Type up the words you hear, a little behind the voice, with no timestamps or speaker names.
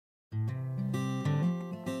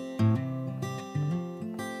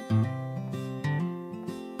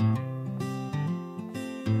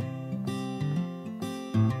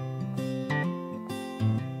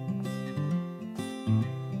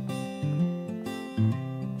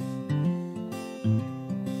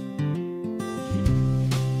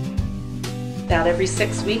About every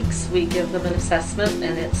 6 weeks we give them an assessment,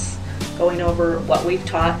 and it's going over what we've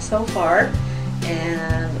taught so far,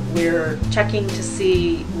 and we're checking to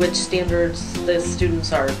see which standards the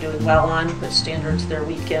students are doing well on, which standards they're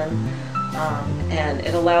weak in. And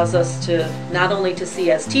it allows us to not only to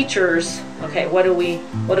see as teachers, okay, what do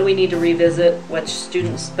we need to revisit, which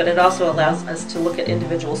students, but it also allows us to look at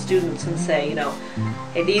individual students and say, you know,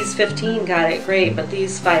 hey, these 15 got it great, but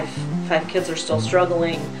these five kids are still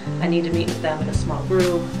struggling. I need to meet with them in a small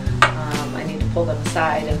group. I need to pull them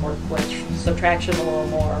aside and work with subtraction a little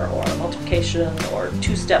more, or multiplication, or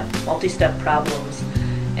two-step, multi-step problems,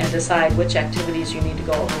 and decide which activities you need to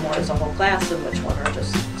go over more as a whole class and which one are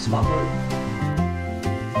just a small group.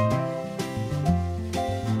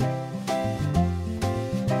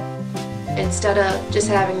 Instead of just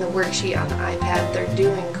having the worksheet on the iPad, they're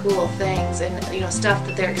doing cool things and, you know, stuff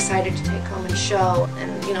that they're excited to take home and show,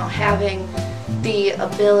 and, you know, having the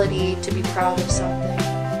ability to be proud of something.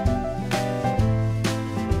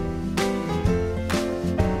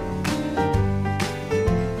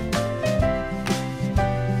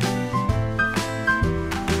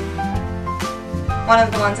 One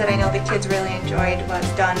of the ones that I know the kids really enjoyed was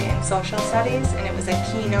done in social studies, and it was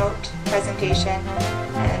a keynote presentation,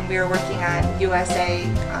 and we were working on USA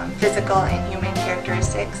physical and human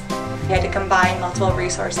characteristics. We had to combine multiple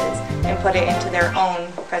resources and put it into their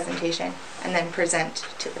own presentation and then present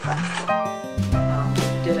to the class.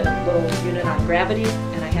 Did a little unit on gravity,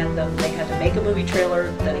 and they had to make a movie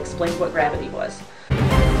trailer that explained what gravity was.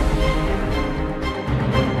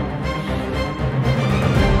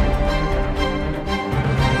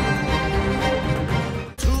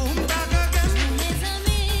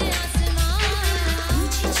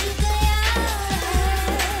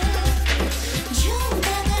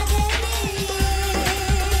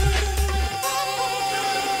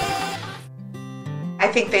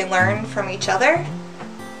 I think they learn from each other.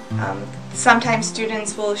 Sometimes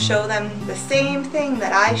students will show them the same thing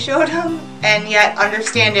that I showed them and yet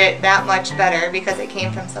understand it that much better because it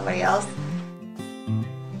came from somebody else.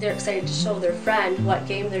 They're excited to show their friend what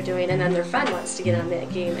game they're doing, and then their friend wants to get on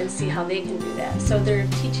that game and see how they can do that. So they're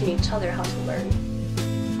teaching each other how to learn.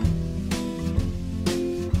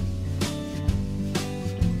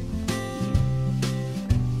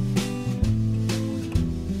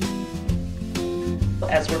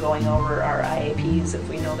 As we're going over our IAPs, if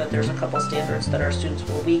we know that there's a couple standards that our students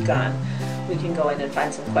were weak on, we can go in and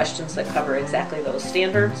find some questions that cover exactly those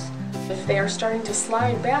standards. If they are starting to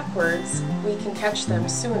slide backwards, we can catch them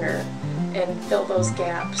sooner and fill those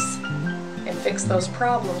gaps and fix those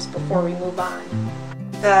problems before we move on.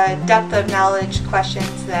 The depth of knowledge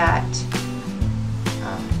questions that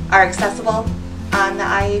are accessible on the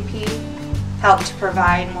IAP help to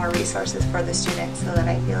provide more resources for the students so that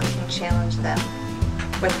I feel I can challenge them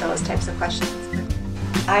with those types of questions.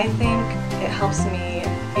 I think it helps me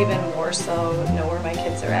even more so know where my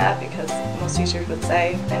kids are at, because most teachers would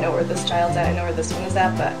say, I know where this child's at, I know where this one is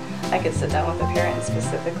at, but I could sit down with a parent and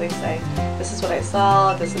specifically say, this is what I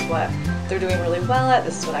saw, this is what they're doing really well at,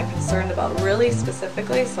 this is what I'm concerned about really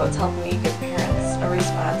specifically, so it's helping me give parents a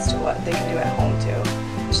response to what they can do at home too.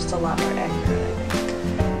 It's just a lot more accurate, I think.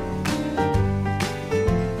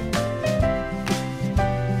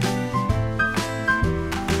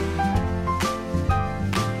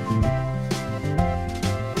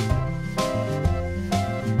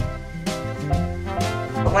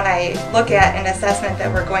 When I look at an assessment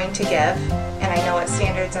that we're going to give, and I know what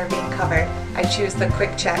standards are being covered, I choose the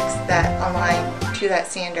quick checks that align to that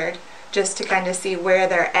standard, just to kind of see where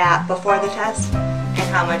they're at before the test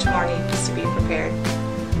and how much more needs to be prepared.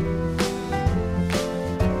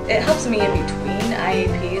 It helps me in between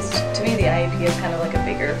IAPs. To me, the IAP is kind of like a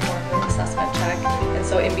bigger form of assessment check, and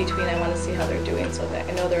so in between I want to see how they're doing so that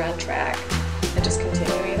I know they're on track and just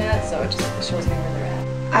continuing that, so it just shows me where they're at.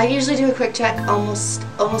 I usually do a quick check almost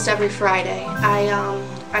every Friday.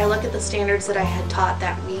 I look at the standards that I had taught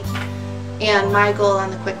that week, and my goal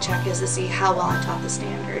on the quick check is to see how well I taught the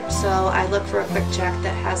standard. So I look for a quick check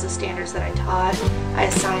that has the standards that I taught. I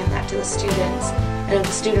assign that to the students, and if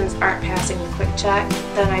the students aren't passing the quick check,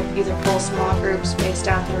 then I either pull small groups based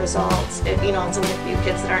on the results. If you know it's only a few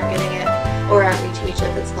kids that aren't getting it, or I reteach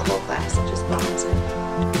if it's the whole class, it just bonds it.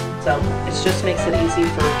 So it just makes it easy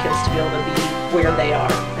for kids to be able to be where they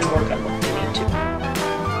are and work on what they need to.